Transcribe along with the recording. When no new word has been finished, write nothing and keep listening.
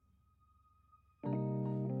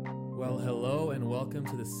Well, hello and welcome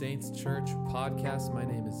to the Saints Church podcast. My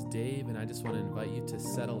name is Dave, and I just want to invite you to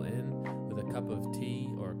settle in with a cup of tea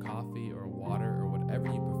or coffee or water or whatever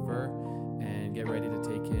you prefer and get ready to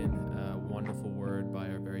take in a wonderful word by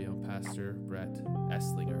our very own pastor, Brett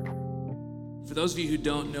Esslinger. For those of you who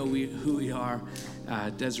don't know who we are,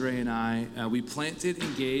 Desiree and I, we planted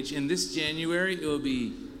Engage, and this January it will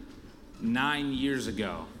be 9 years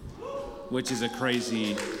ago, which is a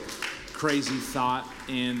crazy thought.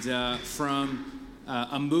 And from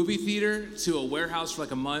a movie theater to a warehouse for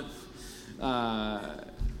like a month,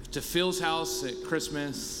 to Phil's house at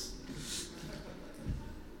Christmas.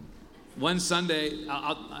 One Sunday,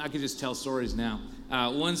 I could just tell stories now.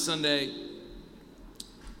 One Sunday,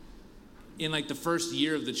 in like the first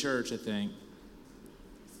year of the church, I think,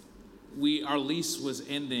 our lease was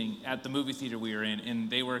ending at the movie theater we were in, and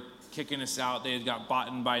they were kicking us out. They had got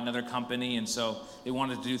bought by another company, and so they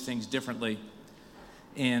wanted to do things differently.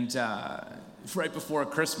 And right before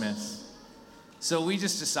Christmas, so we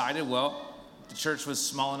just decided, well, the church was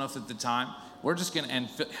small enough at the time. We're just going to, and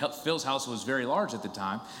Phil's house was very large at the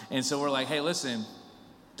time. And so we're like, hey, listen,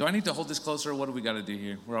 do I need to hold this closer? What do we got to do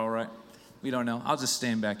here? We're all right. We don't know. I'll just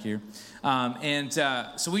stand back here.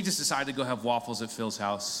 So we just decided to go have waffles at Phil's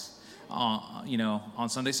house, on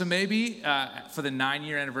Sunday. So maybe for the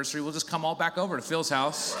 9-year anniversary, we'll just come all back over to Phil's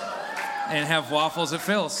house and have waffles at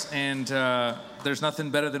Phil's. And there's nothing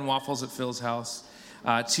better than waffles at Phil's house.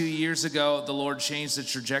 2 years ago, the Lord changed the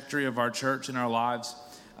trajectory of our church and our lives.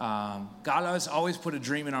 God has always put a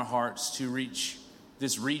dream in our hearts to reach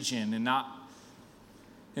this region and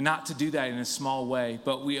not to do that in a small way,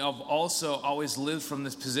 but we have also always lived from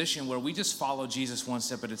this position where we just follow Jesus one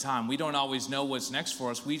step at a time. We don't always know what's next for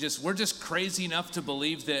us. We're just crazy enough to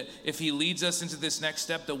believe that if he leads us into this next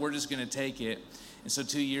step, that we're just going to take it. And so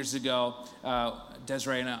 2 years ago,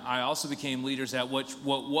 Desiree and I also became leaders at what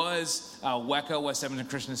was WECA, West Edmonton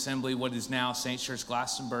Christian Assembly, what is now Saints Church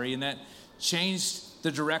Glastonbury, and that changed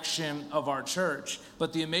the direction of our church.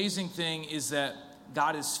 But the amazing thing is that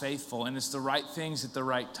God is faithful, and it's the right things at the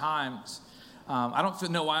right times. I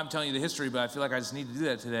don't know why I'm telling you the history, but I feel like I just need to do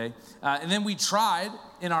that today. And then we tried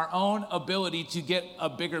in our own ability to get a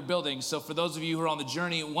bigger building. So for those of you who are on the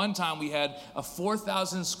journey, at one time we had a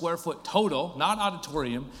 4,000 square foot total, not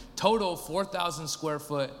auditorium, total 4,000 square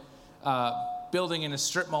foot building in a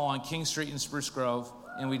strip mall on King Street in Spruce Grove.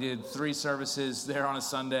 And we did 3 services there on a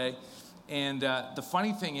Sunday. And the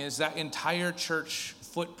funny thing is that entire church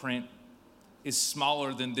footprint is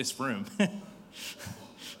smaller than this room.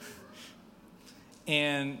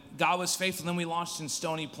 And God was faithful. Then we launched in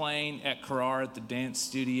Stony Plain at Carrar at the dance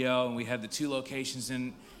studio, and we had the 2 locations.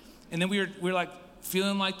 And then we were like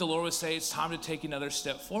feeling like the Lord would say, it's time to take another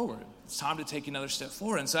step forward. It's time to take another step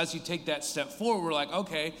forward. And so as you take that step forward, we're like,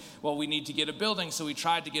 okay, well, we need to get a building. So we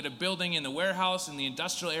tried to get a building in the warehouse in the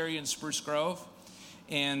industrial area in Spruce Grove.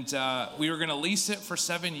 And we were going to lease it for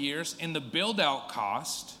 7 years. And the build-out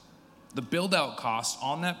cost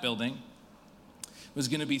on that building was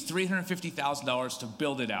going to be $350,000 to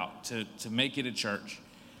build it out, to make it a church.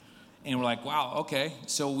 And we're like, wow, okay.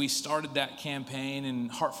 So we started that campaign, and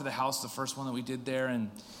Heart for the House, the first one that we did there, and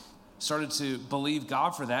started to believe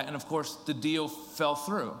God for that. And of course, the deal fell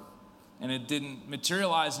through, and it didn't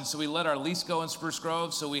materialize. And so we let our lease go in Spruce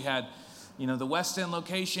Grove. So we had, the West End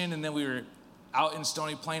location, and then we were out in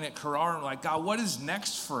Stony Plain at Carrar, and we're like, God, what is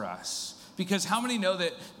next for us? Because how many know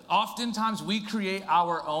that oftentimes we create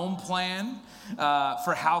our own plan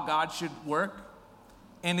for how God should work,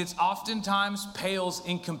 and it's oftentimes pales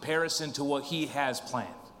in comparison to what he has planned,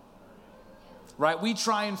 right? We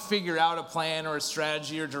try and figure out a plan or a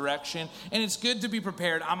strategy or direction, and it's good to be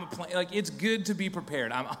prepared. It's good to be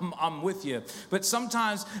prepared. I'm with you. But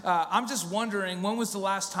sometimes I'm just wondering, when was the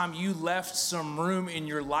last time you left some room in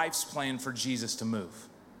your life's plan for Jesus to move?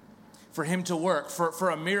 For him to work, for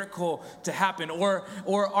a miracle to happen? Or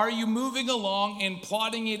are you moving along and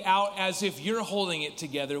plotting it out as if you're holding it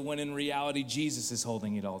together when in reality Jesus is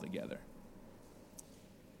holding it all together?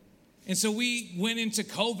 And so we went into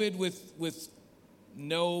COVID with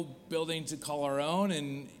no building to call our own,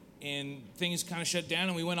 and things kind of shut down,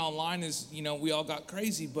 and we went online as, we all got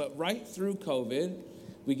crazy. But right through COVID,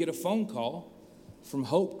 we get a phone call from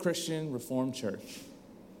Hope Christian Reformed Church.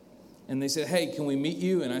 And they said, hey, can we meet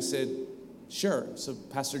you? And I said, sure. So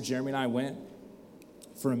Pastor Jeremy and I went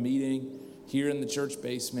for a meeting here in the church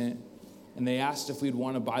basement. And they asked if we'd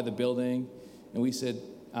want to buy the building. And we said,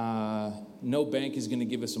 no bank is going to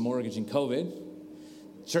give us a mortgage in COVID.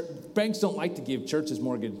 Banks don't like to give churches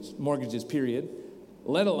mortgages, period,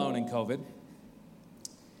 let alone in COVID.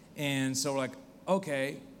 And so we're like,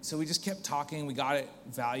 okay. so we just kept talking. We got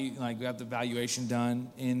we got the valuation done.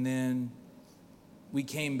 And then we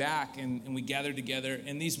came back and we gathered together.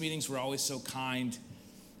 And these meetings were always so kind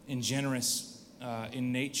and generous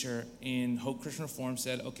in nature. And Hope Christian Reform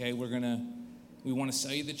said, okay, we want to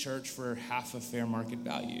sell you the church for half of fair market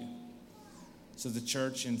value. So the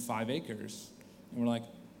church in 5 acres. And we're like,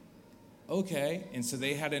 okay. And so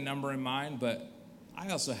they had a number in mind, but I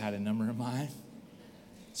also had a number in mind.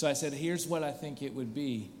 So I said, here's what I think it would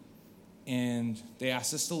be. And they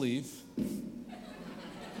asked us to leave.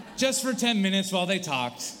 Just for 10 minutes while they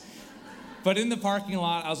talked. But in the parking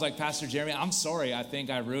lot, I was like, Pastor Jeremy, I'm sorry. I think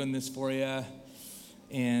I ruined this for you.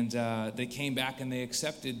 And they came back and they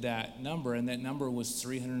accepted that number. And that number was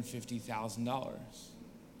 $350,000.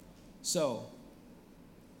 So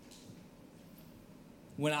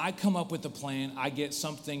when I come up with a plan, I get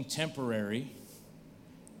something temporary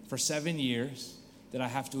for 7 years that I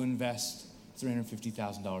have to invest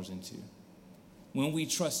 $350,000 into. When we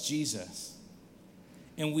trust Jesus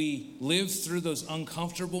and we live through those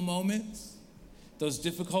uncomfortable moments, those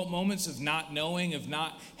difficult moments of not knowing, of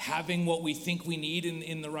not having what we think we need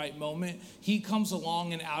in the right moment, he comes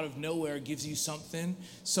along and out of nowhere gives you something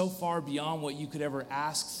so far beyond what you could ever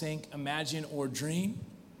ask, think, imagine, or dream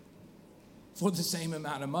for the same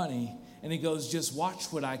amount of money. And he goes, just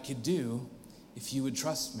watch what I could do if you would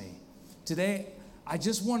trust me. Today, I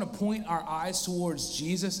just want to point our eyes towards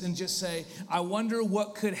Jesus and just say, I wonder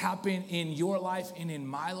what could happen in your life and in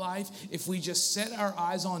my life if we just set our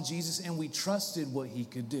eyes on Jesus and we trusted what he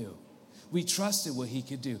could do. We trusted what he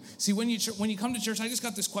could do. See, when you come to church, I just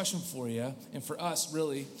got this question for you and for us,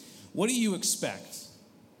 really. What do you expect?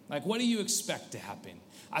 Like, what do you expect to happen?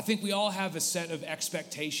 I think we all have a set of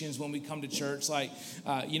expectations when we come to church. Like,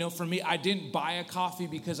 for me, I didn't buy a coffee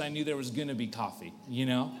because I knew there was going to be coffee,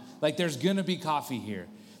 Like, there's going to be coffee here.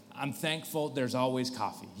 I'm thankful there's always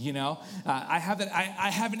coffee, I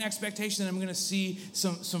have an expectation that I'm going to see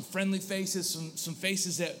some friendly faces, some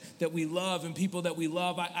faces that we love and people that we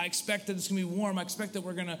love. I expect that it's going to be warm. I expect that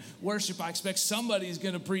we're going to worship. I expect somebody's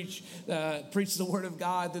going to preach the word of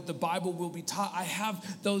God, that the Bible will be taught. I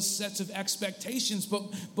have those sets of expectations, but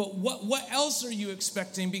what else are you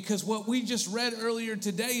expecting? Because what we just read earlier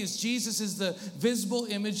today is Jesus is the visible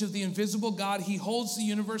image of the invisible God. He holds the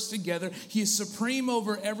universe together. He is supreme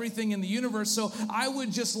over everything in the universe. So I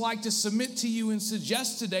would just like to submit to you and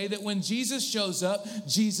suggest today that when Jesus shows up,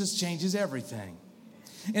 Jesus changes everything.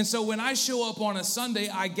 And so when I show up on a Sunday,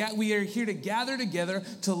 we are here to gather together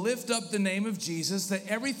to lift up the name of Jesus, that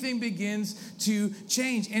everything begins to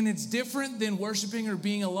change. And it's different than worshiping or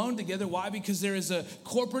being alone together. Why? Because there is a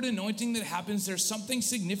corporate anointing that happens. There's something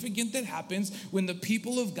significant that happens when the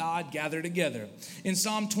people of God gather together. In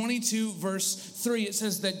Psalm 22, verse 3, it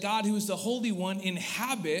says that God, who is the Holy One,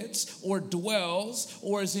 inhabits or dwells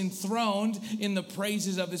or is enthroned in the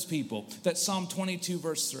praises of his people. That's Psalm 22,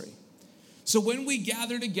 verse 3. So when we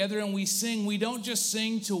gather together and we sing, we don't just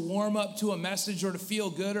sing to warm up to a message or to feel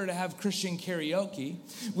good or to have Christian karaoke.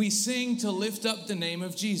 We sing to lift up the name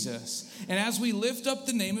of Jesus. And as we lift up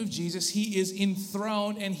the name of Jesus, he is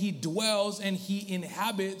enthroned and he dwells and he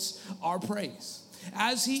inhabits our praise.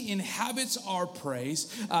 As he inhabits our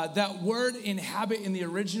praise, that word inhabit in the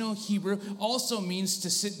original Hebrew also means to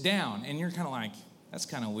sit down. And you're kind of like, that's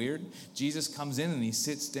kind of weird. Jesus comes in and he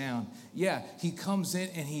sits down. Yeah, he comes in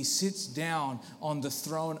and he sits down on the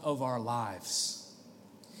throne of our lives.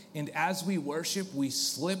 And as we worship, we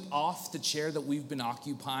slip off the chair that we've been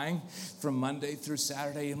occupying from Monday through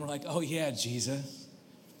Saturday. And we're like, oh yeah, Jesus,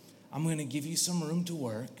 I'm going to give you some room to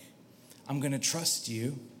work. I'm going to trust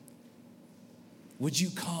you. Would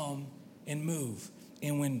you come and move?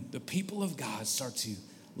 And when the people of God start to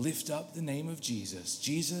lift up the name of Jesus,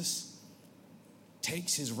 Jesus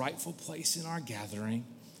takes his rightful place in our gathering.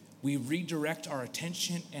 We redirect our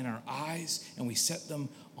attention and our eyes and we set them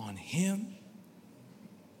on him,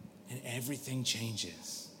 and everything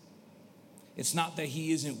changes. It's not that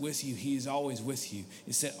he isn't with you, he is always with you.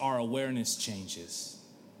 It's that our awareness changes.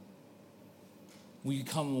 We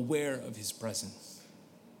become aware of his presence.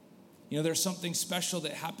 There's something special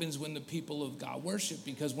that happens when the people of God worship,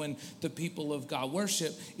 because when the people of God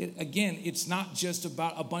worship, it's not just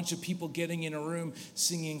about a bunch of people getting in a room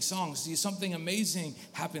singing songs. See, something amazing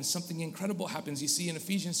happens, something incredible happens. You see in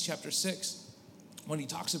Ephesians chapter 6, when he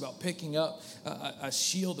talks about picking up a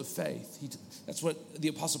shield of faith. That's what the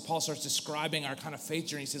Apostle Paul starts describing our kind of faith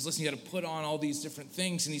journey. He says, listen, you got to put on all these different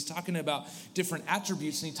things. And he's talking about different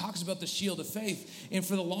attributes. And he talks about the shield of faith. And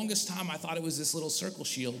for the longest time, I thought it was this little circle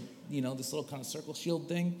shield, this little kind of circle shield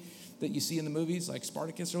thing that you see in the movies, like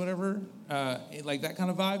Spartacus or whatever, like that kind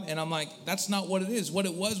of vibe. And I'm like, that's not what it is. What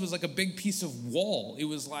it was like a big piece of wall. It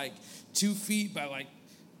was like 2 feet by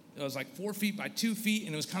it was like 4 feet by 2 feet,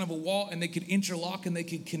 and it was kind of a wall, and they could interlock and they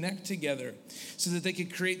could connect together so that they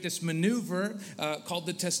could create this maneuver called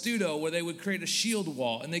the testudo, where they would create a shield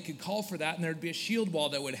wall, and they could call for that, and there'd be a shield wall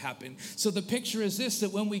that would happen. So the picture is this,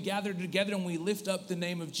 that when we gather together and we lift up the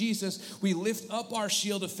name of Jesus, we lift up our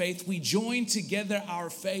shield of faith, we join together our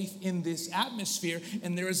faith in this atmosphere,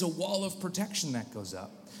 and there is a wall of protection that goes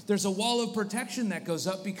up. There's a wall of protection that goes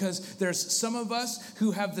up because there's some of us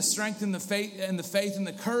who have the strength and the faith and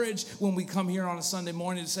the courage when we come here on a Sunday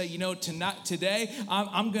morning to say, today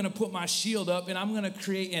I'm going to put my shield up and I'm going to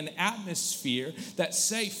create an atmosphere that's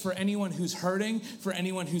safe for anyone who's hurting, for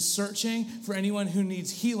anyone who's searching, for anyone who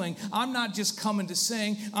needs healing. I'm not just coming to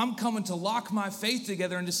sing. I'm coming to lock my faith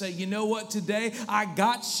together and to say, you know what, today I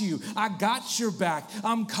got you. I got your back.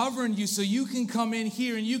 I'm covering you so you can come in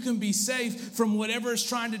here and you can be safe from whatever is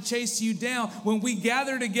trying to chase you down. When we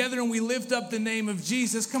gather together and we lift up the name of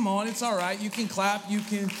Jesus, come on, it's all right. You can clap, you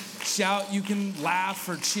can shout, you can laugh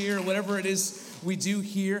or cheer, whatever it is we do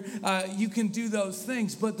here. You can do those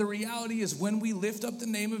things. But the reality is when we lift up the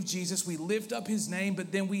name of Jesus, we lift up his name,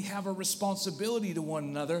 but then we have a responsibility to one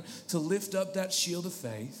another to lift up that shield of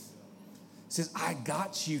faith. It says, I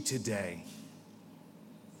got you today.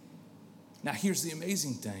 Now, here's the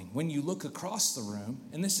amazing thing. When you look across the room,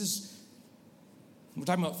 and we're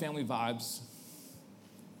talking about family vibes.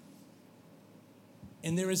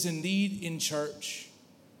 And there is a need in church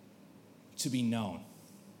to be known.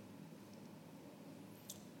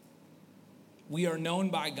 We are known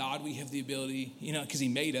by God. We have the ability, because he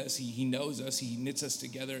made us. He knows us. He knits us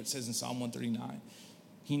together. It says in Psalm 139.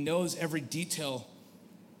 He knows every detail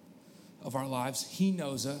of our lives. He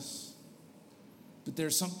knows us. But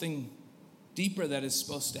there's something deeper that is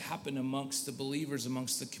supposed to happen amongst the believers,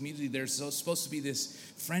 amongst the community. There's supposed to be this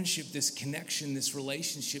friendship, this connection, this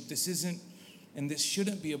relationship. This isn't, and this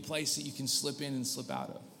shouldn't be a place that you can slip in and slip out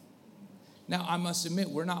of. Now, I must admit,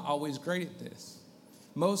 we're not always great at this.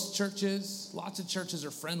 Lots of churches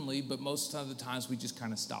are friendly, but most of the times we just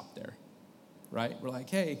kind of stop there, right? We're like,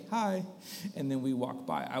 hey, hi, and then we walk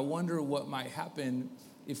by. I wonder what might happen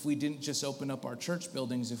if we didn't just open up our church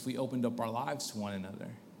buildings, if we opened up our lives to one another.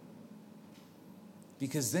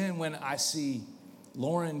 Because then when I see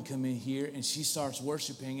Lauren come in here and she starts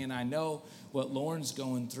worshiping, and I know what Lauren's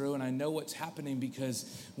going through, and I know what's happening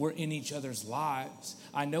because we're in each other's lives.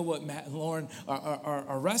 I know what Matt and Lauren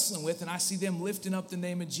are wrestling with, and I see them lifting up the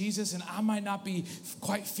name of Jesus, and I might not be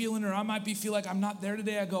quite feeling, or I might feel like I'm not there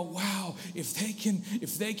today. I go, wow, if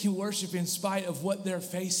they can worship in spite of what they're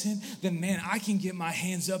facing, then man, I can get my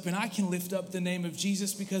hands up and I can lift up the name of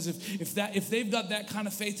Jesus, because if they've got that kind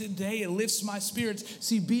of faith today, it lifts my spirits.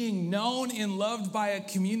 See, being known and loved by a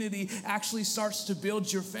community actually starts to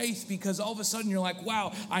build your faith, because all of a sudden you're like,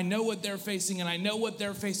 wow, I know what they're facing and I know what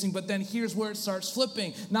they're facing. But then here's where it starts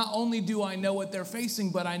flipping. Not only do I know what they're facing,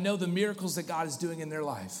 but I know the miracles that God is doing in their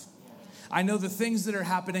life. I know the things that are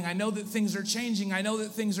happening. I know that things are changing. I know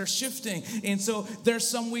that things are shifting. And so there's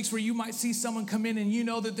some weeks where you might see someone come in and you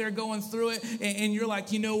know that they're going through it, and you're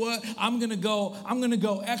like, you know what? I'm gonna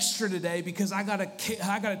go extra today, because I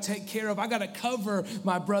gotta take care of. I gotta cover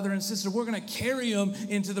my brother and sister. We're gonna carry them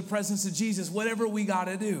into the presence of Jesus. Whatever we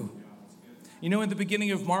gotta do. In the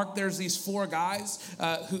beginning of Mark, there's these 4 guys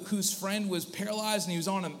whose friend was paralyzed, and he was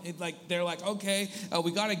on him. They're like, okay,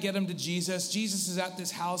 we got to get him to Jesus. Jesus is at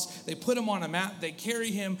this house. They put him on a mat. They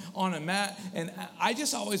carry him on a mat. And I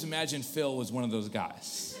just always imagined Phil was one of those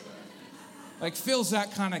guys. Like, Phil's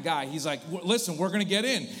that kind of guy. He's like, listen, we're going to get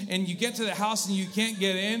in. And you get to the house and you can't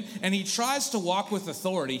get in. And he tries to walk with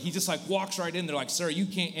authority. He just walks right in. They're like, sir, you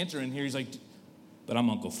can't enter in here. He's like, but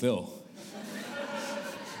I'm Uncle Phil.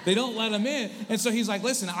 They don't let him in. And so he's like,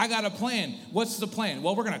 listen, I got a plan. What's the plan?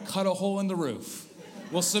 Well, we're going to cut a hole in the roof.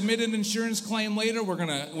 We'll submit an insurance claim later. We're going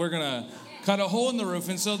to cut a hole in the roof.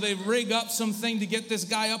 And so they rig up something to get this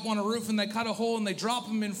guy up on a roof, and they cut a hole and they drop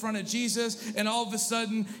him in front of Jesus, and all of a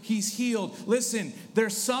sudden he's healed. Listen,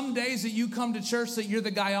 there's some days that you come to church that you're the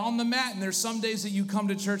guy on the mat, and there's some days that you come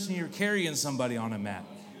to church and you're carrying somebody on a mat.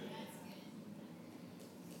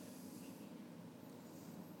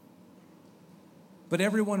 But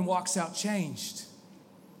everyone walks out changed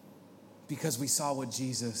because we saw what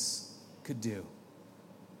Jesus could do.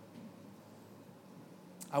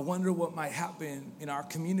 I wonder what might happen in our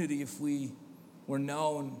community if we were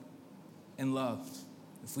known and loved,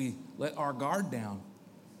 if we let our guard down.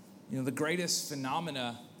 You know, the greatest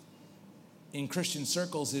phenomena in Christian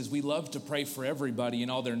circles is we love to pray for everybody and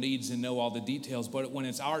all their needs and know all the details, but when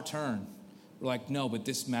it's our turn, we're like, no, but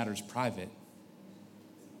this matter's private.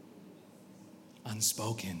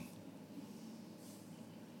 Unspoken.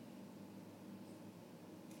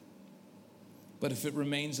 But if it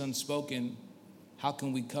remains unspoken, how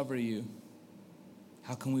can we cover you?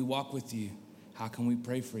 How can we walk with you? How can we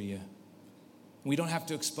pray for you? We don't have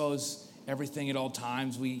to expose everything at all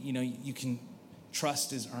times. You can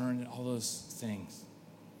trust is earned and all those things.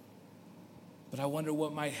 But I wonder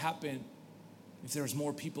what might happen if there's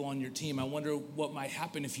more people on your team. I wonder what might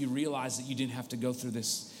happen if you realize that you didn't have to go through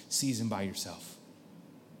this season by yourself.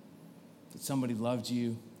 That somebody loved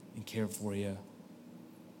you and cared for you.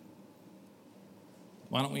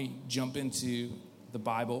 Why don't we jump into the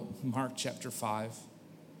Bible, Mark chapter 5.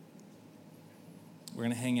 We're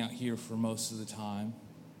going to hang out here for most of the time.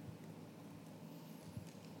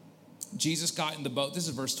 Jesus got in the boat. This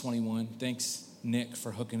is verse 21. Thanks, Nick,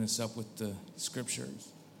 for hooking us up with the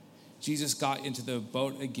scriptures. Jesus got into the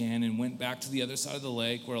boat again and went back to the other side of the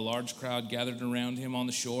lake where a large crowd gathered around him on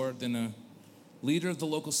the shore. Then a leader of the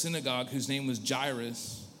local synagogue, whose name was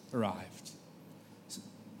Jairus, arrived.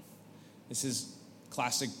 This is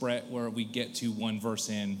classic Brett where we get to one verse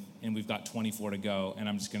in and we've got 24 to go, and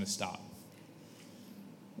I'm just going to stop.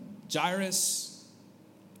 Jairus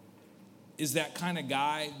is that kind of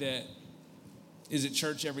guy that is at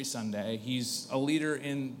church every Sunday. He's a leader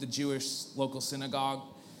in the Jewish local synagogue.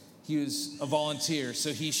 He was a volunteer,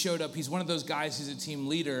 so he showed up. He's one of those guys who's a team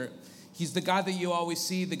leader. He's the guy that you always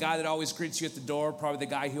see, the guy that always greets you at the door, probably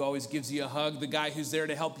the guy who always gives you a hug, the guy who's there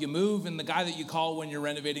to help you move, and the guy that you call when you're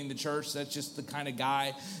renovating the church. That's just the kind of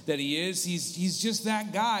guy that he is. He's just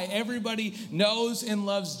that guy. Everybody knows and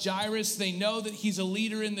loves Jairus. They know that he's a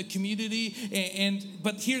leader in the community.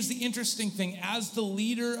 But here's the interesting thing. As the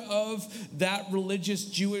leader of that religious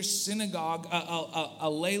Jewish synagogue, a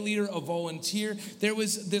lay leader, a volunteer, there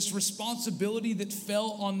was this responsibility that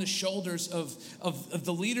fell on the shoulders of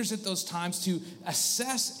the leaders at those times to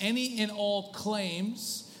assess any and all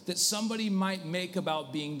claims that somebody might make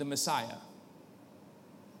about being the Messiah.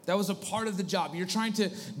 That was a part of the job. You're trying to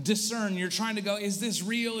discern. You're trying to go, is this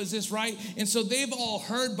real? Is this right? And so they've all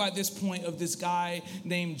heard by this point of this guy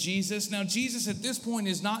named Jesus. Now, Jesus at this point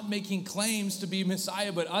is not making claims to be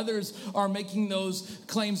Messiah, but others are making those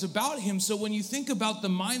claims about him. So when you think about the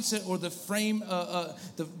mindset or the frame,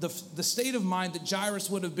 the state of mind that Jairus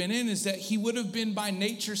would have been in is that he would have been by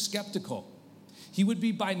nature skeptical. He would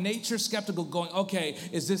be by nature skeptical, going, okay,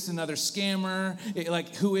 is this another scammer?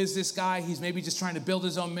 Like, who is this guy? He's maybe just trying to build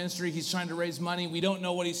his own ministry. He's trying to raise money. We don't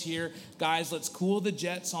know what he's here. Guys, let's cool the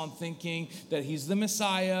jets on thinking that he's the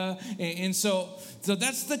Messiah. And so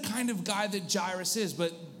that's the kind of guy that Jairus is.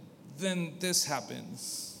 But then this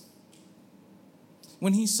happens.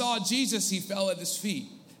 When he saw Jesus, he fell at his feet,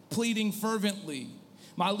 pleading fervently.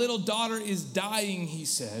 My little daughter is dying, he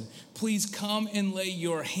said. Please come and lay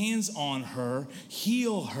your hands on her,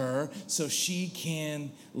 heal her so she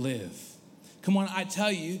can live. Come on, I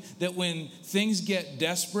tell you that when things get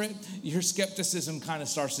desperate, your skepticism kind of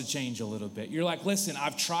starts to change a little bit. You're like, listen,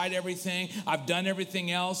 I've tried everything. I've done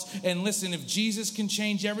everything else. And listen, if Jesus can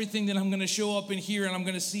change everything, then I'm going to show up in here and I'm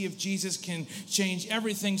going to see if Jesus can change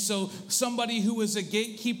everything. So somebody who was a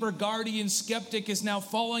gatekeeper, guardian, skeptic is now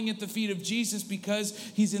falling at the feet of Jesus because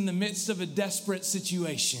he's in the midst of a desperate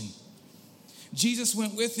situation. Jesus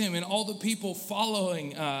went with him and all the people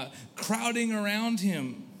following, crowding around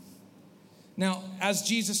him. Now, as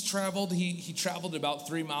Jesus traveled, he traveled about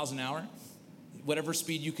 3 miles an hour, whatever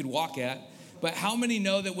speed you could walk at. But how many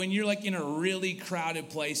know that when you're like in a really crowded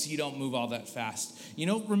place, you don't move all that fast? You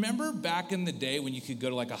know, remember back in the day when you could go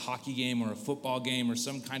to like a hockey game or a football game or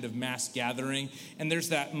some kind of mass gathering, and there's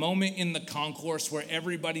that moment in the concourse where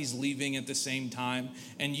everybody's leaving at the same time,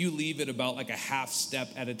 and you leave at about like a half step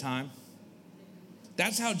at a time?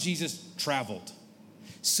 That's how Jesus traveled.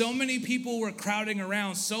 So many people were crowding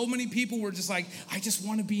around. So many people were just like, I just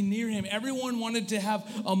want to be near him. Everyone wanted to have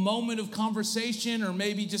a moment of conversation or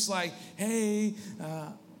maybe just like, hey,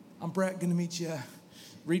 I'm Brett, going to meet you.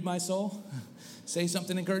 Read my soul. Say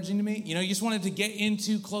something encouraging to me. You know, you just wanted to get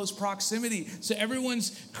into close proximity. So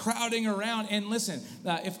everyone's crowding around. And listen,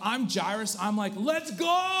 if I'm Jairus, I'm like, let's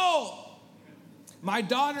go. My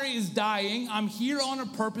daughter is dying. I'm here on a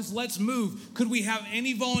purpose. Let's move. Could we have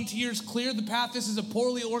any volunteers clear the path? This is a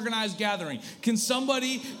poorly organized gathering. Can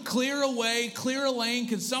somebody clear a way, clear a lane?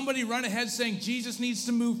 Can somebody run ahead saying, Jesus needs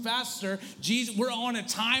to move faster? Jesus, we're on a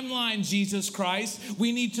timeline, Jesus Christ.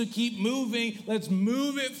 We need to keep moving. Let's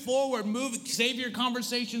move it forward. Move. Save your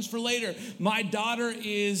conversations for later. My daughter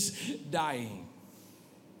is dying.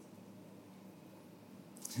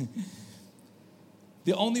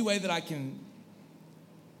 The only way that I can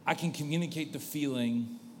communicate the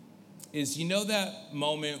feeling is, you know that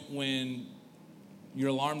moment when your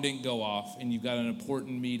alarm didn't go off and you've got an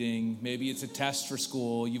important meeting, maybe it's a test for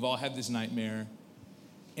school, you've all had this nightmare,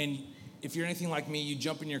 and if you're anything like me, you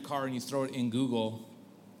jump in your car and you throw it in Google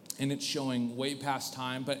and it's showing way past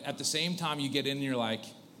time, but at the same time you get in and you're like,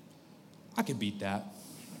 I could beat that.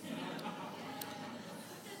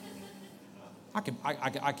 I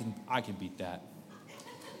can beat that.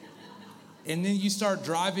 And then you start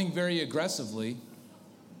driving very aggressively.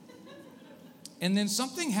 And then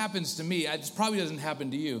something happens to me. It probably doesn't happen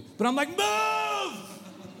to you. But I'm like, move!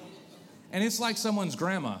 And it's like someone's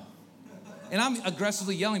grandma. And I'm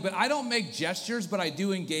aggressively yelling, but I don't make gestures, but I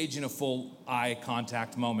do engage in a full eye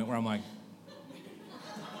contact moment where I'm like,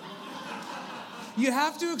 you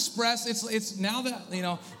have to express, it's now that, you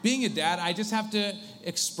know, being a dad, I just have to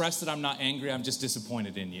express that I'm not angry, I'm just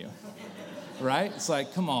disappointed in you. Right? It's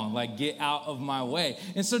like, come on, like, get out of my way.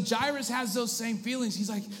 And so Jairus has those same feelings. He's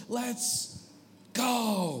like, let's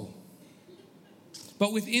go.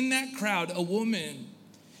 But within that crowd, a woman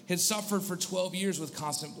had suffered for 12 years with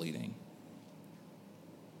constant bleeding.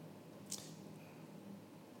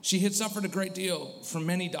 She had suffered a great deal from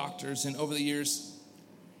many doctors, and over the years,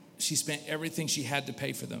 she spent everything she had to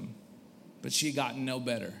pay for them. But she had gotten no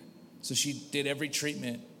better. So she did every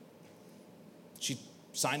treatment. She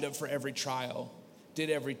signed up for every trial, did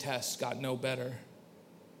every test, got no better.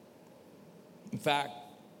 In fact,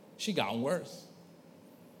 she got worse.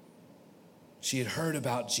 She had heard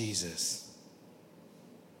about Jesus.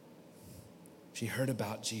 She heard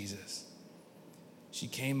about Jesus. She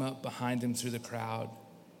came up behind him through the crowd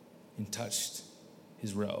and touched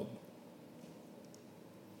his robe.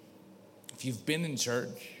 If you've been in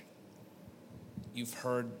church, you've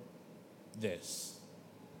heard this.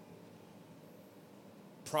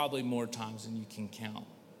 Probably more times than you can count.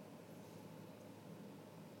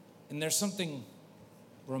 And there's something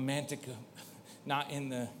romantic, not in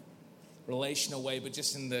the relational way, but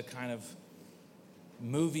just in the kind of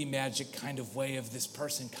movie magic kind of way of this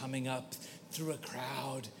person coming up through a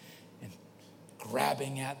crowd and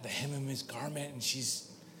grabbing at the hem of his garment, and she's,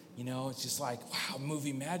 you know, it's just like, wow,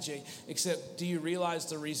 movie magic. Except, do you realize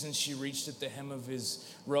the reason she reached at the hem of his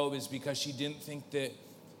robe is because she didn't think that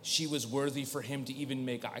she was worthy for him to even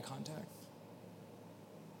make eye contact?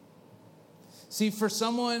 See, for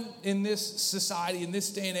someone in this society, in this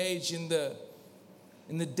day and age, in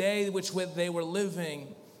the day which they were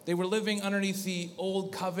living underneath the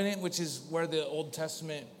old covenant, which is where the Old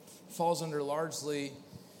Testament falls under largely,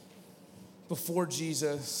 before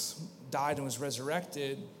Jesus died and was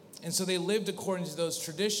resurrected. And so they lived according to those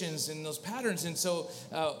traditions and those patterns. And so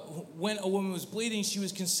when a woman was bleeding, she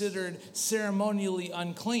was considered ceremonially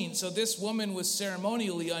unclean. So this woman was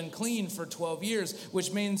ceremonially unclean for 12 years,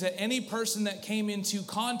 which means that any person that came into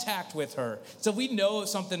contact with her. So we know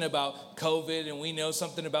something about COVID, and we know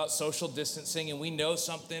something about social distancing, and we know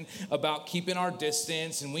something about keeping our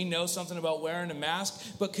distance, and we know something about wearing a mask.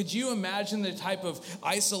 But could you imagine the type of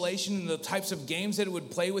isolation and the types of games that it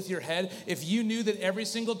would play with your head if you knew that every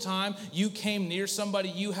single time you came near somebody,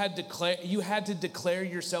 you had to declare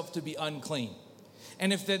yourself to be unclean.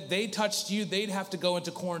 And if they touched you, they'd have to go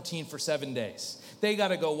into quarantine for 7 days. They got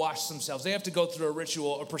to go wash themselves. They have to go through a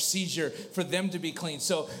ritual, a procedure for them to be clean.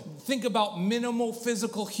 So think about minimal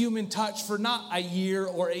physical human touch for not a year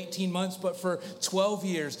or 18 months, but for 12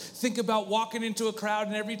 years. Think about walking into a crowd,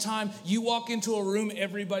 and every time you walk into a room,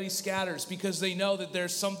 everybody scatters because they know that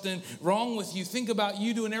there's something wrong with you. Think about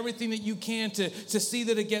you doing everything that you can to see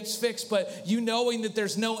that it gets fixed, but you knowing that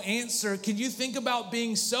there's no answer. Can you think about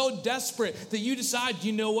being so desperate that you decide,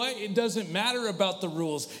 you know what? It doesn't matter about the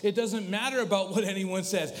rules. It doesn't matter about what anyone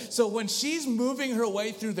says. So when she's moving her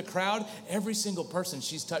way through the crowd, every single person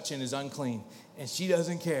she's touching is unclean, and she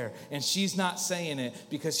doesn't care, and she's not saying it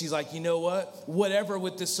because she's like, you know what? Whatever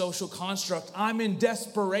with this social construct, I'm in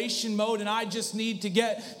desperation mode, and I just need to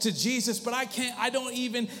get to Jesus, but I don't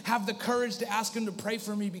even have the courage to ask him to pray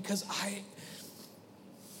for me because I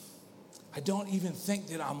don't even think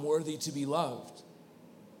that I'm worthy to be loved.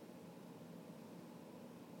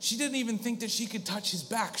 She didn't even think that she could touch his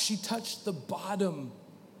back. She touched the bottom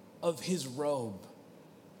of his robe.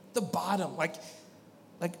 The bottom. Like,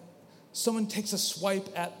 like someone takes a swipe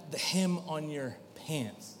at the hem on your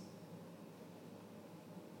pants.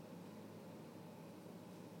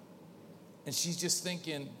 And she's just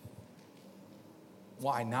thinking,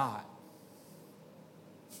 why not?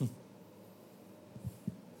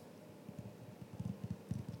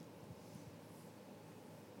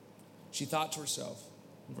 She thought to herself,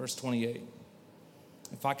 in verse 28,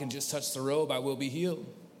 if I can just touch the robe, I will be healed.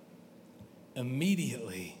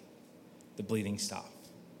 Immediately, the bleeding stopped.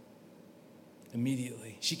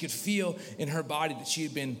 Immediately. She could feel in her body that she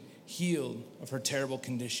had been healed of her terrible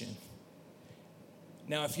condition.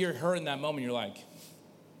 Now, if you're her in that moment,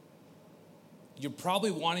 you're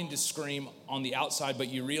probably wanting to scream on the outside, but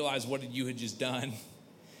you realize what you had just done.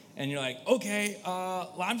 And you're like, okay,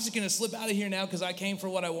 I'm just going to slip out of here now because I came for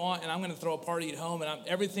what I want, and I'm going to throw a party at home, and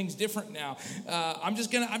everything's different now. I'm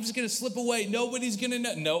just going to slip away. Nobody's going to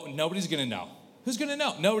know. No, nobody's going to know. Who's going to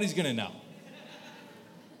know? Nobody's going to know.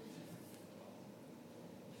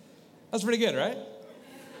 That's pretty good, right?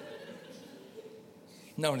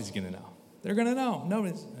 Nobody's going to know. They're going to know.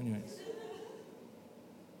 Anyways.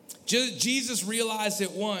 Jesus realized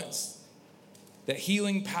at once that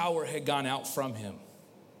healing power had gone out from him.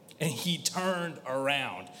 And he turned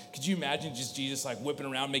around. Could you imagine just Jesus like whipping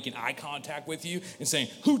around, making eye contact with you and saying,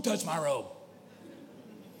 who touched my robe?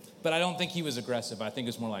 But I don't think he was aggressive. I think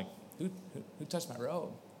it's more like, who touched my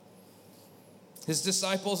robe? His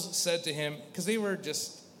disciples said to him, because they were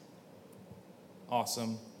just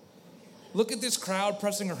awesome, look at this crowd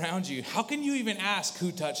pressing around you. How can you even ask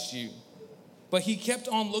who touched you? But he kept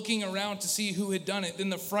on looking around to see who had done it. Then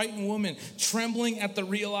the frightened woman, trembling at the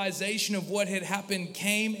realization of what had happened,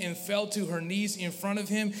 came and fell to her knees in front of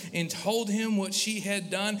him and told him what she had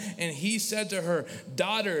done. And he said to her,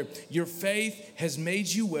 daughter, your faith has made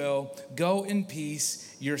you well. Go in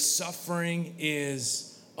peace. Your suffering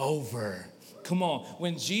is over. Come on.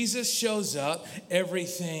 When Jesus shows up,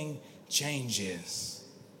 everything changes.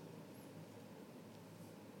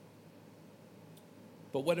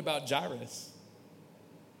 But what about Jairus?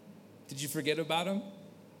 Did you forget about him?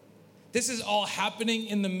 This is all happening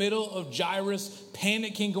in the middle of Jairus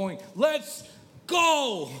panicking, going, let's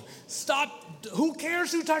go. Stop. Who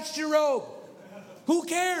cares who touched your robe? Who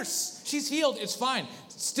cares? She's healed. It's fine.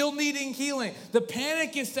 Still needing healing. The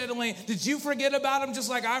panic is settling. Did you forget about him just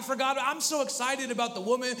like I forgot? I'm so excited about the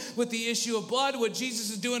woman with the issue of blood, what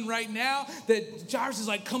Jesus is doing right now, that Jairus is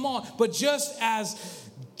like, come on. But just as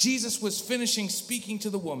Jesus was finishing speaking to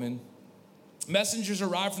the woman, messengers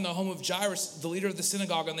arrived from the home of Jairus, the leader of the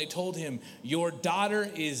synagogue, and they told him, your daughter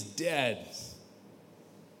is dead.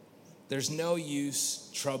 There's no use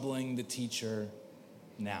troubling the teacher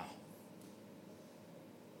now.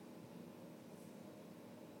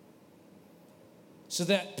 So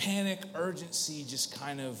that panic urgency just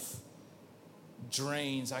kind of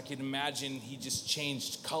drains. I can imagine he just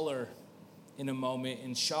changed color in a moment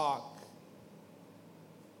in shock.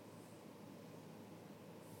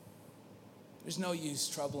 There's no use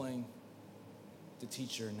troubling the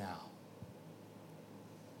teacher now.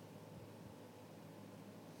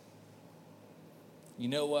 You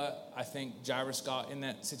know what I think Jairus got in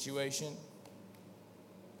that situation?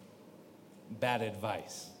 Bad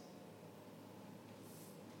advice.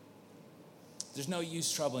 There's no use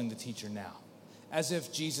troubling the teacher now. As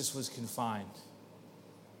if Jesus was confined.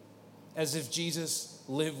 As if Jesus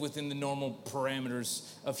lived within the normal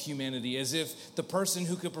parameters of humanity. As if the person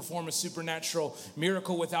who could perform a supernatural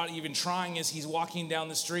miracle without even trying as he's walking down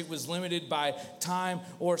the street was limited by time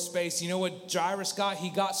or space. You know what Jairus got? He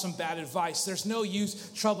got some bad advice. There's no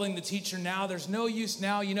use troubling the teacher now. There's no use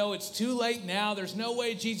now. You know, it's too late now. There's no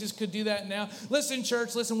way Jesus could do that now. Listen,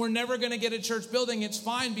 church, we're never going to get a church building. It's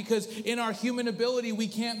fine because in our human ability, we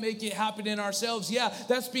can't make it happen in ourselves. Yeah,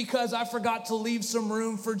 that's because I forgot to leave some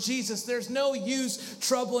room for Jesus. There's no use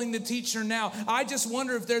troubling the teacher now. I just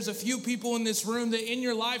wonder if there's a few people in this room that in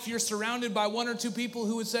your life you're surrounded by one or two people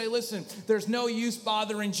who would say, listen, there's no use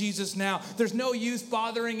bothering Jesus now. There's no use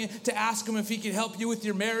bothering to ask him if he could help you with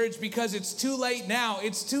your marriage because it's too late now.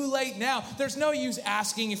 It's too late now. There's no use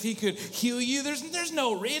asking if he could heal you.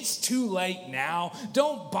 It's too late now.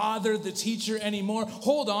 Don't bother the teacher anymore.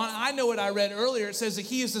 Hold on. I know what I read earlier. It says that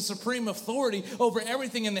he is the supreme authority over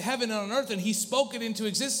everything in the heaven and on earth, and he spoke it into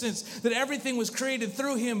existence, that everything was created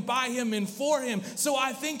through him, by him, and for him. So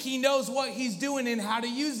I think he knows what he's doing and how to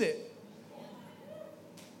use it.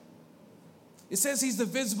 It says he's the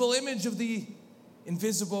visible image of the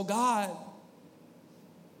invisible God.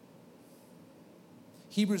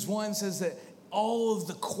 Hebrews 1 says that all of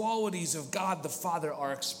the qualities of God the Father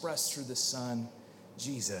are expressed through the Son,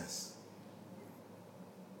 Jesus.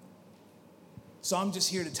 So I'm just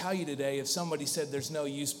here to tell you today, if somebody said there's no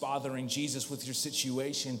use bothering Jesus with your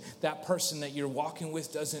situation, that person that you're walking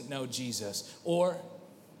with doesn't know Jesus. Or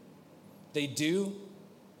they do,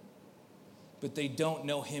 but they don't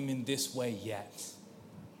know him in this way yet.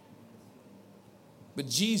 But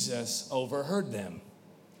Jesus overheard them.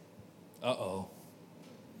 Uh-oh.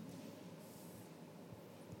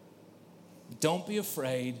 Don't be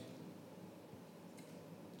afraid.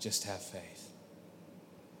 Just have faith.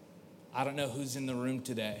 I don't know who's in the room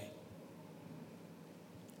today,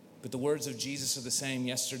 but the words of Jesus are the same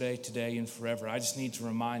yesterday, today, and forever. I just need to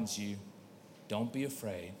remind you, don't be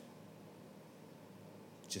afraid.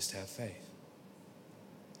 Just have faith.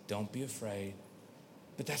 Don't be afraid.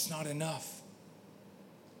 But that's not enough.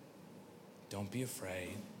 Don't be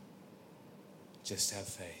afraid. Just have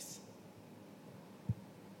faith.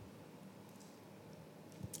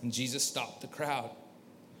 And Jesus stopped the crowd.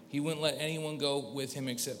 He wouldn't let anyone go with him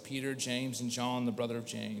except Peter, James, and John, the brother of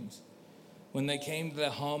James. When they came to the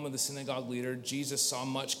home of the synagogue leader, Jesus saw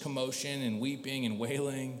much commotion and weeping and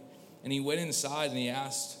wailing. And he went inside and he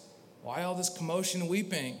asked, "Why all this commotion and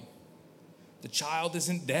weeping? The child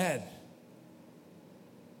isn't dead.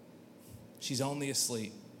 She's only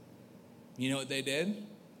asleep." You know what they did?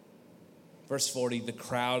 Verse 40, the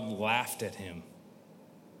crowd laughed at him.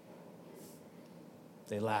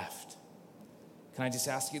 They laughed. Can I just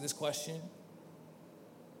ask you this question?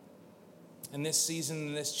 In this season,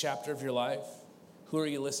 in this chapter of your life, who are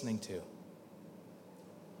you listening to?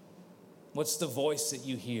 What's the voice that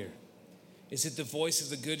you hear? Is it the voice of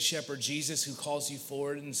the Good Shepherd, Jesus, who calls you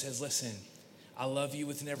forward and says, "Listen, I love you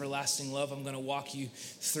with an everlasting love. I'm going to walk you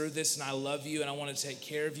through this, and I love you, and I want to take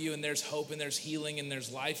care of you, and there's hope, and there's healing, and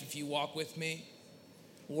there's life if you walk with me"?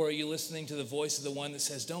 Or are you listening to the voice of the one that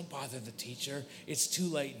says, "Don't bother the teacher. It's too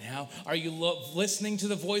late now"? Are you listening to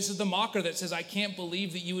the voice of the mocker that says, "I can't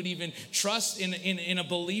believe that you would even trust in a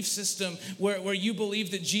belief system where you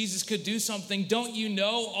believe that Jesus could do something? Don't you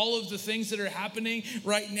know all of the things that are happening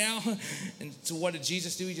right now?" And so what did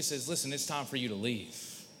Jesus do? He just says, "Listen, it's time for you to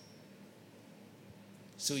leave."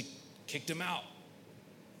 So he kicked him out.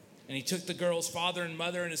 And he took the girl's father and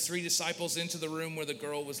mother and his 3 disciples into the room where the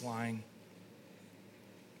girl was lying.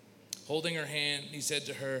 Holding her hand, he said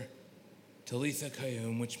to her, "Talitha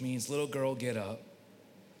koum," which means, "Little girl, get up."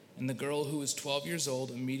 And the girl, who was 12 years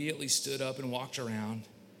old, immediately stood up and walked around.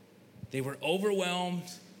 They were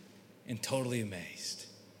overwhelmed and totally amazed.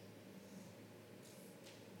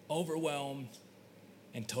 Overwhelmed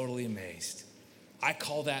and totally amazed. I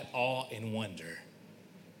call that awe and wonder.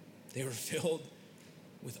 They were filled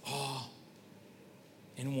with awe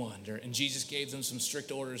and wonder. And Jesus gave them some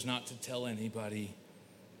strict orders not to tell anybody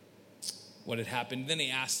what had happened. Then he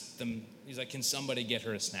asked them, he's like, "Can somebody get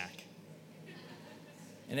her a snack?"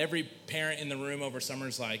 And every parent in the room over summer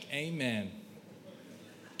is like, "Amen.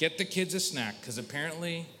 Get the kids a snack," because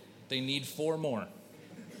apparently they need 4 more.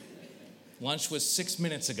 Lunch was 6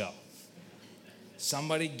 minutes ago.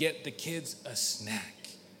 Somebody get the kids a snack.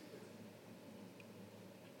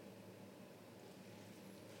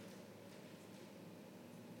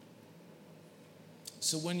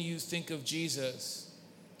 So when you think of Jesus,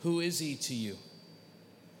 who is he to you?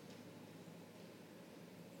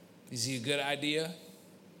 Is he a good idea?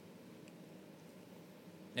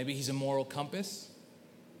 Maybe he's a moral compass?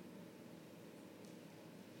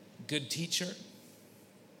 Good teacher?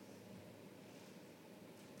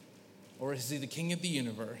 Or is he the King of the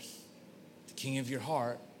universe, the King of your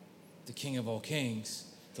heart, the King of all kings,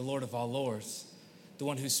 the Lord of all lords, the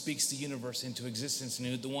one who speaks the universe into existence,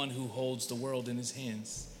 and the one who holds the world in his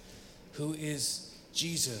hands? Who is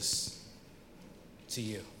Jesus to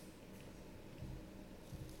you?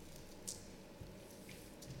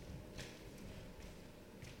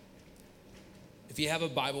 If you have a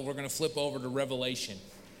Bible, we're going to flip over to Revelation,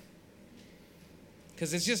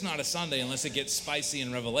 because it's just not a Sunday unless it gets spicy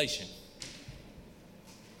in Revelation.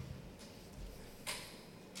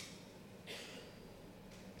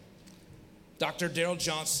 Dr. Darrell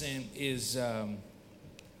Johnson is a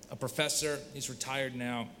professor. He's retired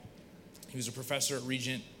now. He was a professor at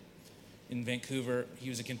Regent in Vancouver. He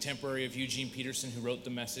was a contemporary of Eugene Peterson, who wrote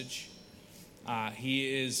The Message. He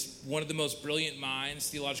is one of the most brilliant minds,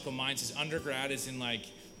 theological minds. His undergrad is in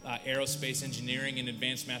aerospace engineering and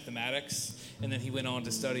advanced mathematics, and then he went on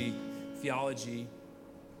to study theology.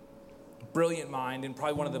 Brilliant mind, and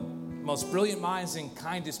probably one of the most brilliant minds and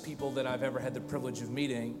kindest people that I've ever had the privilege of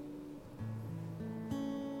meeting.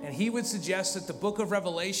 And he would suggest that the book of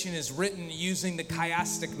Revelation is written using the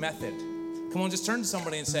chiastic method. Come on, just turn to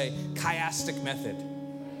somebody and say, chiastic method.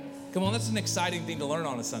 Come on, that's an exciting thing to learn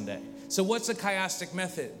on a Sunday. So what's a chiastic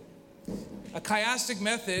method? A chiastic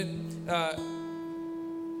method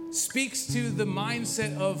speaks to the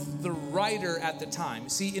mindset of the writer at the time.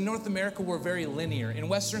 See, in North America, we're very linear. In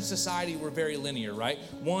Western society, we're very linear, right?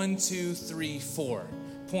 1, 2, 3, 4.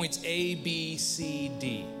 Points A, B, C,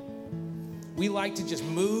 D. We like to just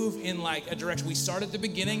move in like a direction. We start at the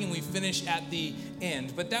beginning and we finish at the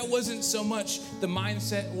end. But that wasn't so much the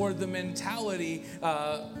mindset or the mentality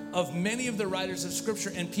of many of the writers of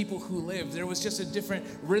Scripture and people who lived. There was just a different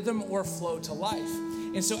rhythm or flow to life.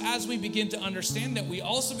 And so as we begin to understand that, we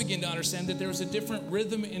also begin to understand that there was a different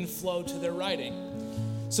rhythm and flow to their writing.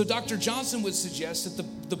 So Dr. Johnson would suggest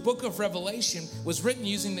that the book of Revelation was written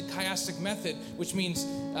using the chiastic method, which means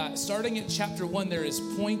starting at chapter 1, there is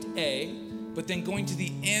point A, but then going to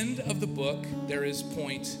the end of the book, there is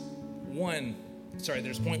point 1.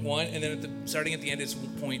 There's point 1, and then starting at the end, it's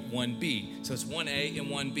point 1B. So it's 1A and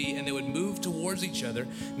 1B, and they would move towards each other,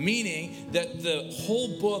 meaning that the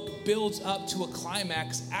whole book builds up to a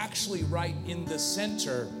climax actually right in the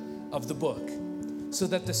center of the book. So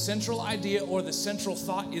that the central idea or the central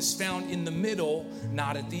thought is found in the middle,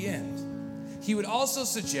 not at the end. He would also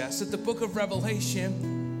suggest that the book of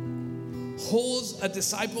Revelation holds a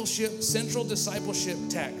central discipleship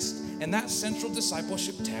text. And that central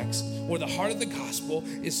discipleship text, or the heart of the gospel,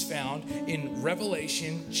 is found in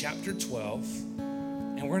Revelation chapter 12.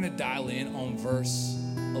 And we're going to dial in on verse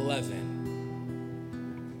 11.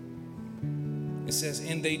 It says,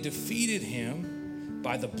 "And they defeated him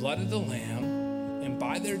by the blood of the Lamb and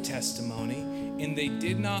by their testimony, and they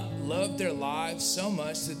did not love their lives so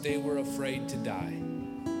much that they were afraid to die."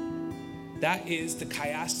 That is the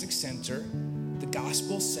chiastic center, the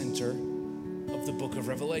gospel center of the book of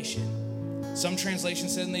Revelation. Some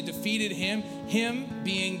translations said, "And they defeated him," him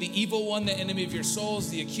being the evil one, the enemy of your souls,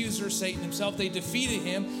 the accuser, Satan himself. They defeated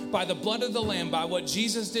him by the blood of the Lamb, by what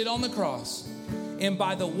Jesus did on the cross, and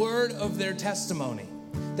by the word of their testimony.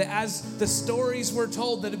 That as the stories were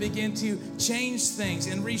told, that it began to change things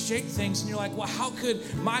and reshape things. And you're like, well, how could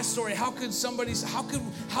my story, how could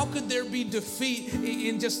there be defeat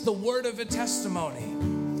in just the word of a testimony?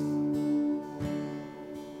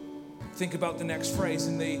 Think about the next phrase,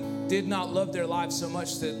 "And they did not love their lives so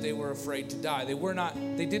much that they were afraid to die."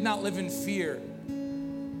 They did not live in fear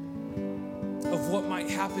of what might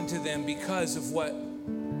happen to them because of what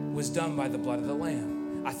was done by the blood of the Lamb.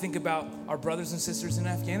 I think about our brothers and sisters in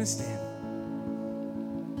Afghanistan.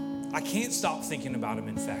 I can't stop thinking about them,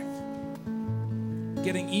 in fact.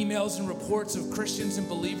 Getting emails and reports of Christians and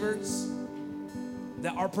believers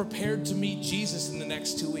that are prepared to meet Jesus in the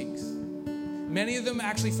next 2 weeks. Many of them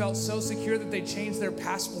actually felt so secure that they changed their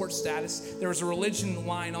passport status. There was a religion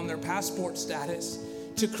line on their passport status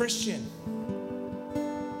to Christian.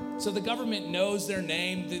 So the government knows their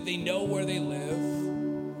name, that they know where they live.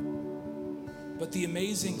 But the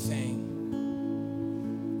amazing thing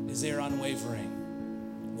is they're unwavering.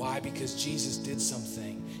 Why? Because Jesus did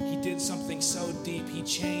something. He did something so deep. He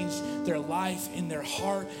changed their life, in their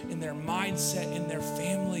heart, in their mindset, in their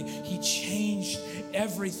family. He changed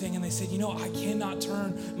everything. And they said, I cannot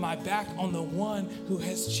turn my back on the one who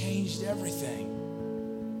has changed everything.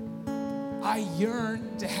 I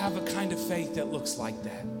yearn to have a kind of faith that looks like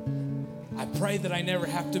that. I pray that I never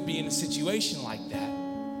have to be in a situation like that.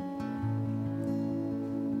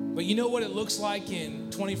 But you know what it looks like in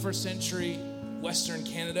 21st century Western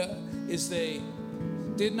Canada is they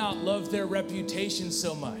did not love their reputation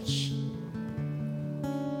so much.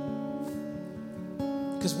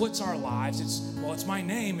 Because what's our lives? It's my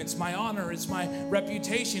name, it's my honor, it's my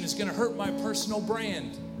reputation. It's going to hurt my personal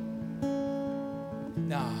brand.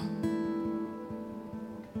 Nah.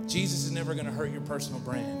 Jesus is never going to hurt your personal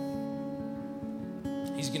brand.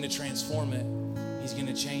 He's going to transform it. He's going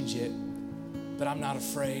to change it. But I'm not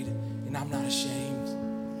afraid and I'm not ashamed.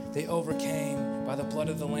 They overcame by the blood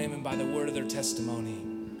of the Lamb and by the word of their testimony.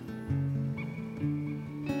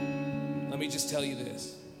 Let me just tell you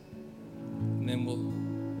this, and then we'll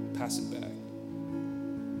pass it back.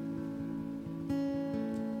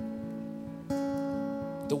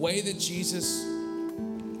 The way that Jesus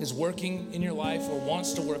is working in your life or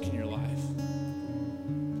wants to work in your life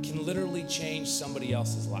can literally change somebody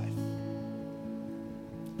else's life.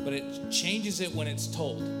 But it changes it when it's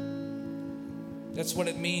told. That's what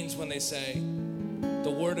it means when they say the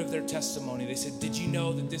word of their testimony. They said, did you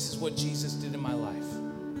know that this is what Jesus did in my life?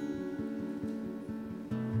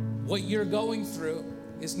 What you're going through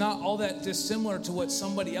is not all that dissimilar to what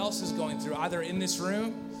somebody else is going through, either in this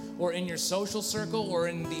room or in your social circle or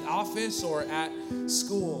in the office or at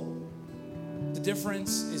school. The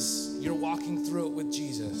difference is you're walking through it with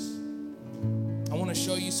Jesus. I want to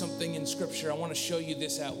show you something in Scripture. I want to show you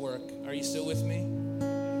this at work. Are you still with me?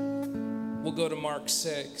 We'll go to Mark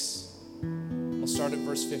 6. I'll start at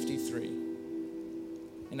verse 53.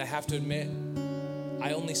 And I have to admit,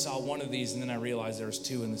 I only saw one of these, and then I realized there was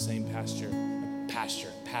two in the same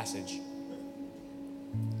passage.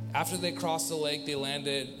 After they crossed the lake, they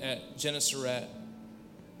landed at Gennesaret.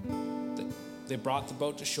 They brought the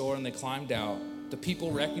boat to shore and they climbed out. The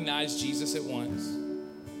people recognized Jesus at once,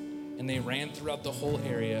 and they ran throughout the whole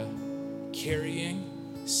area,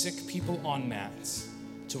 carrying sick people on mats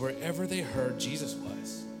to wherever they heard Jesus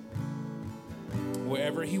was.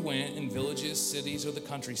 Wherever he went, in villages, cities, or the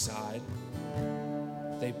countryside,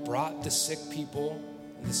 they brought the sick people,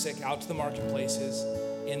 the sick out to the marketplaces,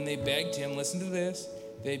 and they begged him, listen to this,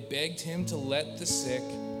 they begged him to let the sick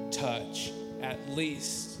touch at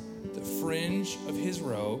least the fringe of his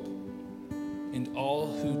robe, and all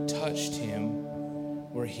who touched him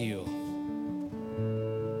were healed.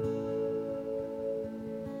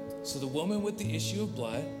 So the woman with the issue of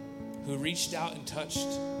blood, who reached out and touched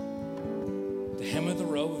the hem of the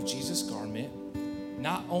robe of Jesus' garment,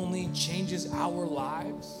 not only changes our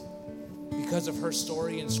lives because of her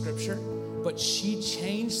story in Scripture, but she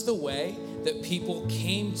changed the way that people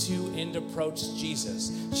came to and approached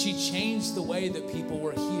Jesus. She changed the way that people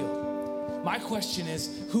were healed. My question is,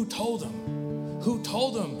 who told them? Who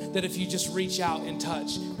told them that if you just reach out and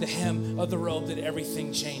touch the hem of the robe that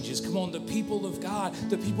everything changes? Come on, the people of God,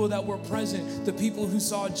 the people that were present, the people who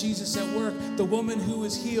saw Jesus at work, the woman who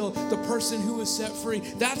was healed, the person who was set free.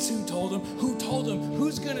 That's who told them. Who told them?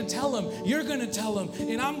 Who's going to tell them? You're going to tell them,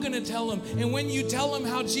 and I'm going to tell them. And when you tell them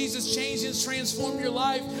how Jesus changed and transformed your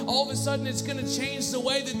life, all of a sudden it's going to change the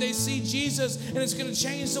way that they see Jesus, and it's going to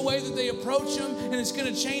change the way that they approach him, and it's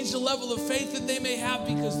going to change the level of faith that they may have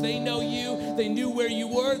because they know you, they knew where you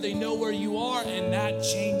were, they know where you are, and that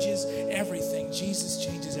changes everything. Jesus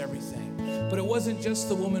changes everything. But it wasn't just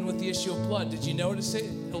the woman with the issue of blood. Did you notice it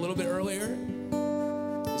a little bit earlier?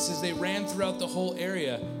 It says they ran throughout the whole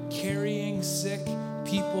area, carrying sick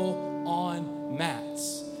people on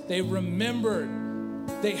mats. They remembered,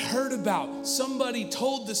 they heard about, somebody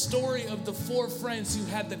told the story of the 4 friends who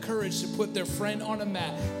had the courage to put their friend on a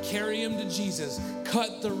mat, carry him to Jesus,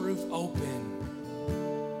 cut the roof open.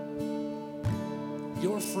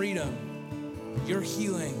 Your freedom, your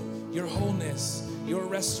healing, your wholeness, your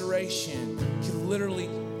restoration can literally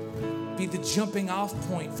be the jumping off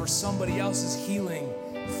point for somebody else's healing,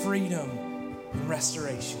 freedom, and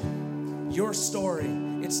restoration. Your story,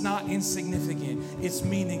 it's not insignificant, it's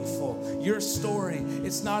meaningful. Your story,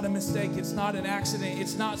 it's not a mistake, it's not an accident,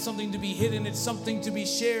 it's not something to be hidden, it's something to be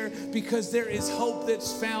shared, because there is hope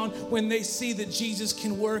that's found when they see that Jesus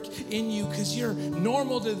can work in you, because you're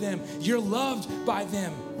normal to them, you're loved by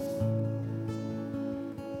them.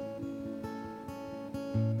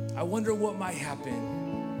 I wonder what might happen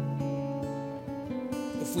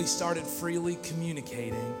if we started freely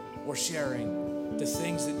communicating or sharing the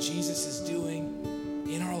things that Jesus is doing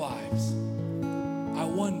in our lives. I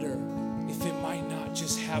wonder if it might not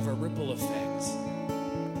just have a ripple effect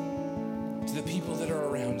to the people that are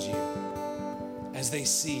around you as they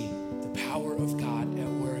see the power of God at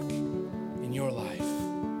work in your life.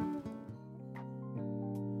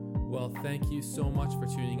 Well, thank you so much for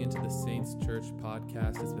tuning into the Saints Church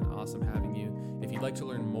podcast. It's been awesome having you. If you'd like to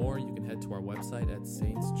learn more, you can head to our website at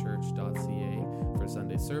saintschurch.ca for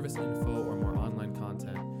Sunday service info or more online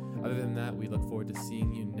content. Other than that, we look forward to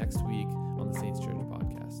seeing you next week on the Saints Church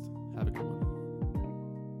podcast. Have a good one.